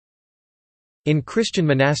In Christian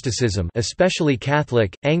monasticism, especially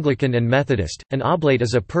Catholic, Anglican and Methodist, an oblate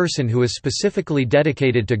is a person who is specifically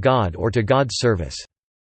dedicated to God or to God's service.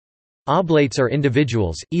 Oblates are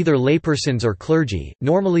individuals, either laypersons or clergy,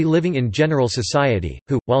 normally living in general society,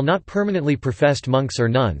 who, while not permanently professed monks or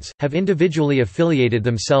nuns, have individually affiliated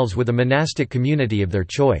themselves with a monastic community of their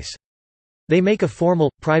choice. They make a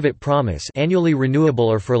formal, private promise, annually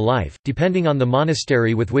renewable or for life, depending on the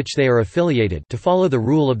monastery with which they are affiliated, to follow the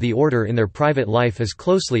rule of the order in their private life as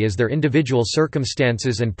closely as their individual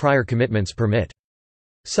circumstances and prior commitments permit.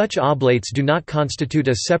 Such oblates do not constitute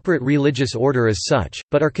a separate religious order as such,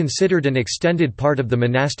 but are considered an extended part of the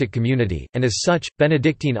monastic community, and as such,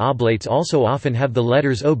 Benedictine oblates also often have the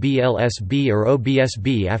letters OBLSB or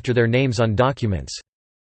OBSB after their names on documents.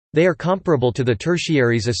 They are comparable to the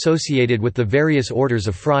tertiaries associated with the various orders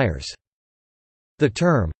of friars. The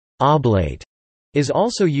term, oblate, is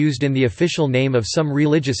also used in the official name of some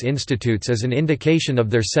religious institutes as an indication of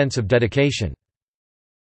their sense of dedication.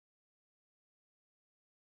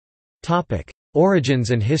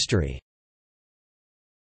 Origins and history.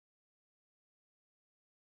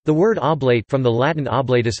 The word oblate, from the Latin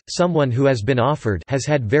oblatus, someone who has been offered, has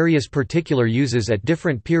had various particular uses at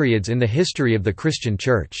different periods in the history of the Christian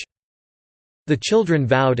Church. The children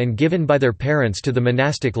vowed and given by their parents to the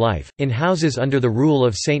monastic life, in houses under the rule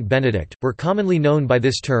of Saint Benedict, were commonly known by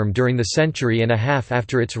this term during the century and a half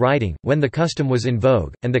after its writing, when the custom was in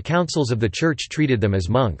vogue, and the councils of the Church treated them as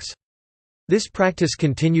monks. This practice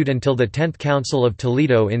continued until the 10th Council of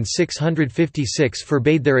Toledo in 656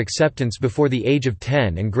 forbade their acceptance before the age of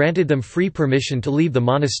 10 and granted them free permission to leave the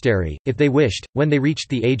monastery, if they wished, when they reached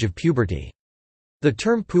the age of puberty. The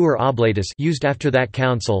term puer oblatus, used after that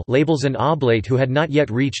council, labels an oblate who had not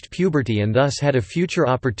yet reached puberty and thus had a future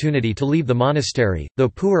opportunity to leave the monastery, though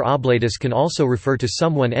puer oblatus can also refer to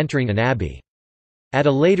someone entering an abbey. At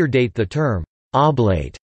a later date the term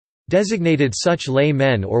oblate designated such lay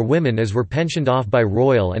men or women as were pensioned off by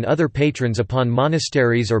royal and other patrons upon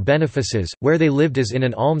monasteries or benefices, where they lived as in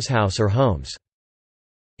an almshouse or homes.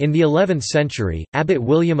 In the 11th century, Abbot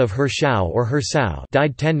William of Hirschau or Hirsau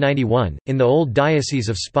died 1091, in the old diocese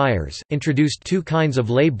of Spires, introduced two kinds of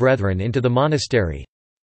lay brethren into the monastery.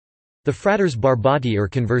 The fratres barbati or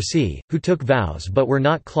conversi, who took vows but were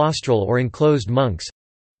not claustral or enclosed monks.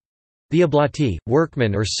 The oblati,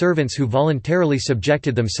 workmen or servants who voluntarily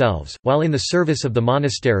subjected themselves, while in the service of the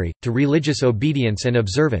monastery, to religious obedience and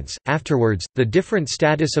observance. Afterwards, the different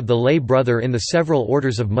status of the lay brother in the several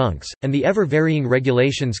orders of monks, and the ever-varying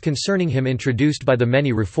regulations concerning him introduced by the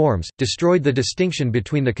many reforms, destroyed the distinction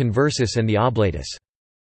between the conversus and the oblatus.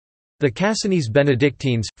 The Cassinese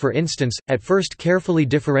Benedictines, for instance, at first carefully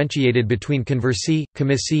differentiated between conversi,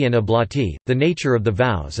 commissii and oblati. The nature of the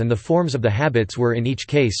vows and the forms of the habits were in each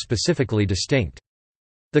case specifically distinct.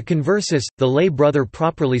 The conversus, the lay brother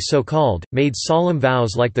properly so called, made solemn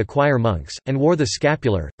vows like the choir monks, and wore the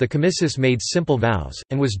scapular. The commissus made simple vows,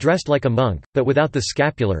 and was dressed like a monk, but without the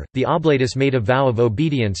scapular. The oblatus made a vow of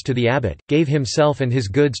obedience to the abbot, gave himself and his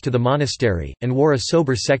goods to the monastery, and wore a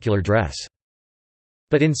sober secular dress.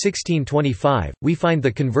 But in 1625, we find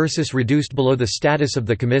the conversus reduced below the status of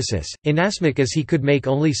the commissus. Inasmuch as he could make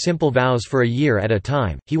only simple vows for a year at a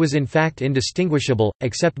time, he was in fact indistinguishable,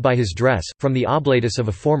 except by his dress, from the oblatus of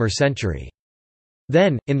a former century.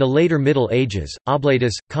 Then, in the later Middle Ages,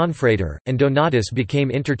 oblatus, confrater, and donatus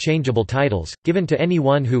became interchangeable titles, given to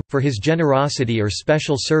anyone who, for his generosity or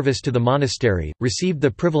special service to the monastery, received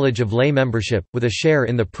the privilege of lay membership, with a share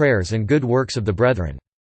in the prayers and good works of the brethren.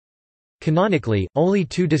 Canonically, only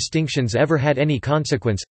two distinctions ever had any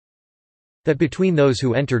consequence: that between those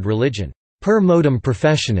who entered religion per modum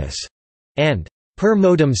professionis and per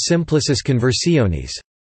modum simplicis conversionis,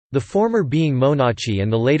 the former being monachi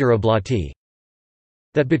and the later oblati;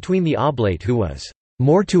 that between the oblate who was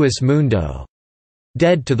mortuus mundo,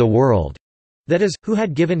 dead to the world, that is, who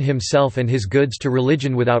had given himself and his goods to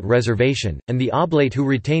religion without reservation, and the oblate who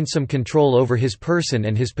retained some control over his person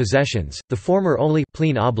and his possessions, the former only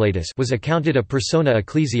plene oblatus was accounted a persona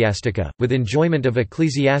ecclesiastica, with enjoyment of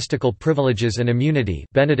ecclesiastical privileges and immunity.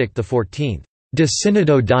 Benedict XIV. De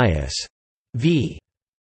Synodo Diis. V.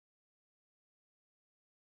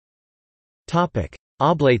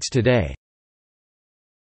 Oblates today.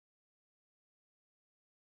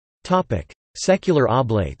 Secular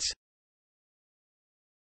oblates.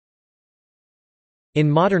 In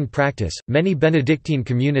modern practice, many Benedictine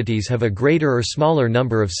communities have a greater or smaller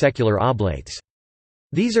number of secular oblates.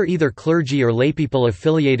 These are either clergy or laypeople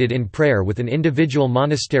affiliated in prayer with an individual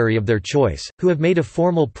monastery of their choice, who have made a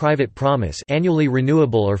formal private promise, annually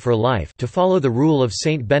renewable or for life, to follow the rule of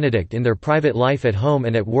Saint Benedict in their private life at home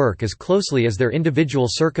and at work as closely as their individual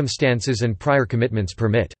circumstances and prior commitments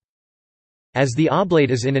permit. As the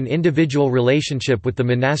oblate is in an individual relationship with the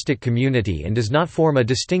monastic community and does not form a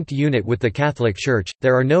distinct unit with the Catholic Church,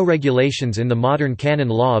 there are no regulations in the modern canon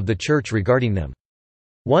law of the Church regarding them.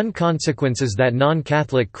 One consequence is that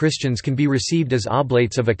non-Catholic Christians can be received as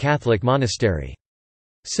oblates of a Catholic monastery.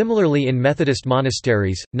 Similarly, in Methodist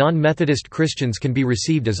monasteries, non-Methodist Christians can be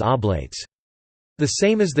received as oblates. The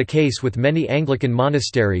same is the case with many Anglican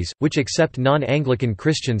monasteries, which accept non-Anglican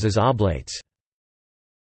Christians as oblates.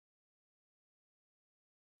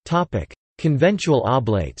 Conventual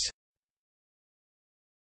oblates.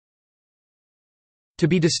 To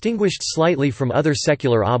be distinguished slightly from other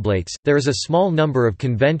secular oblates, there is a small number of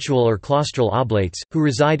conventual or claustral oblates, who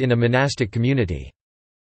reside in a monastic community.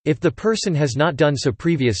 If the person has not done so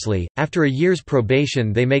previously, after a year's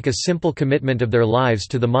probation they make a simple commitment of their lives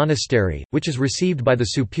to the monastery, which is received by the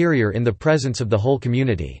superior in the presence of the whole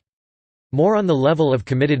community. More on the level of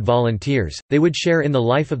committed volunteers, they would share in the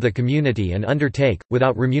life of the community and undertake,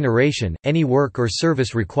 without remuneration, any work or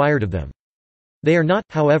service required of them. They are not,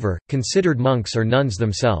 however, considered monks or nuns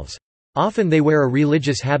themselves. Often they wear a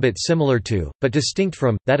religious habit similar to, but distinct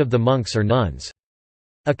from, that of the monks or nuns.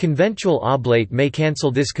 A conventual oblate may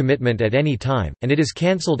cancel this commitment at any time, and it is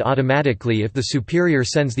cancelled automatically if the superior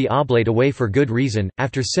sends the oblate away for good reason,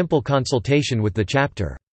 after simple consultation with the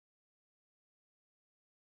chapter.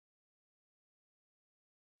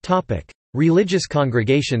 Religious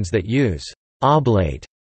congregations that use «oblate»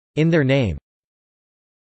 in their name.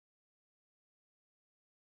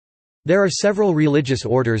 There are several religious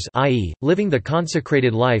orders, i.e., living the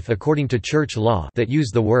consecrated life according to church law, that use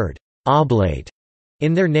the word «oblate»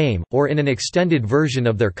 in their name, or in an extended version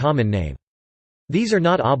of their common name. These are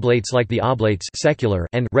not oblates like the oblates secular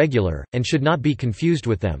and regular, and should not be confused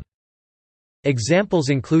with them. Examples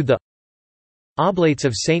include the Oblates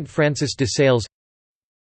of Saint Francis de Sales,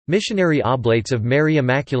 Missionary Oblates of Mary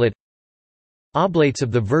Immaculate, Oblates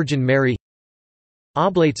of the Virgin Mary,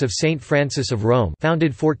 Oblates of Saint Francis of Rome,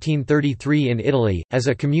 founded 1433 in Italy, as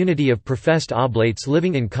a community of professed oblates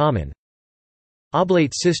living in common,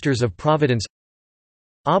 Oblate Sisters of Providence,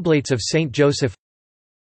 Oblates of Saint Joseph,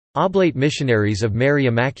 Oblate Missionaries of Mary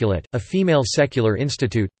Immaculate, a female secular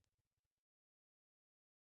institute.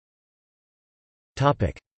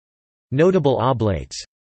 Notable oblates: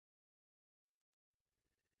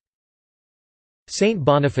 Saint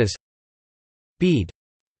Boniface, Bede,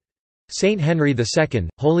 Saint Henry II,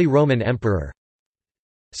 Holy Roman Emperor,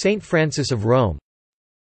 Saint Francis of Rome,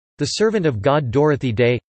 the Servant of God Dorothy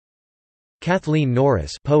Day, Kathleen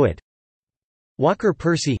Norris, poet, Walker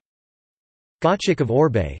Percy, Gottschalk of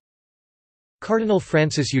Orbe, Cardinal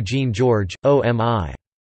Francis Eugene George, OMI,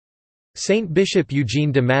 Saint Bishop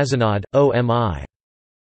Eugene de Mazenod, OMI,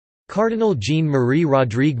 Cardinal Jean-Marie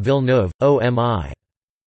Rodrigue Villeneuve, OMI.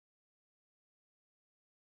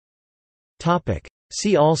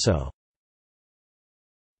 See also: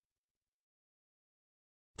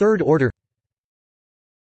 Third Order.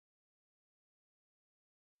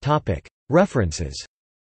 References.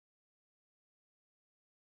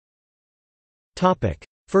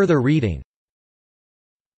 Further reading.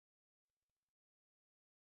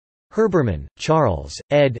 Herbermann, Charles,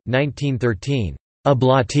 ed. 1913.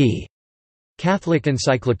 Oblate. Catholic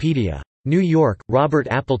Encyclopedia. New York, Robert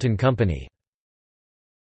Appleton Company.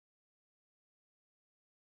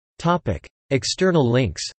 External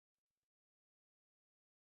links.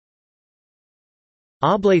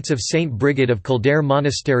 Oblates of Saint Brigid of Kildare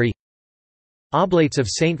Monastery, Oblates of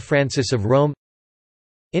Saint Francis of Rome,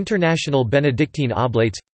 International Benedictine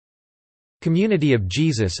Oblates, Community of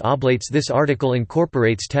Jesus Oblates. This article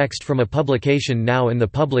incorporates text from a publication now in the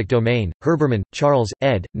public domain. Herbermann, Charles,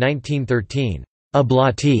 ed. 1913.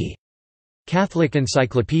 Oblate. Catholic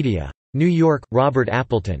Encyclopedia. New York, Robert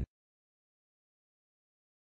Appleton.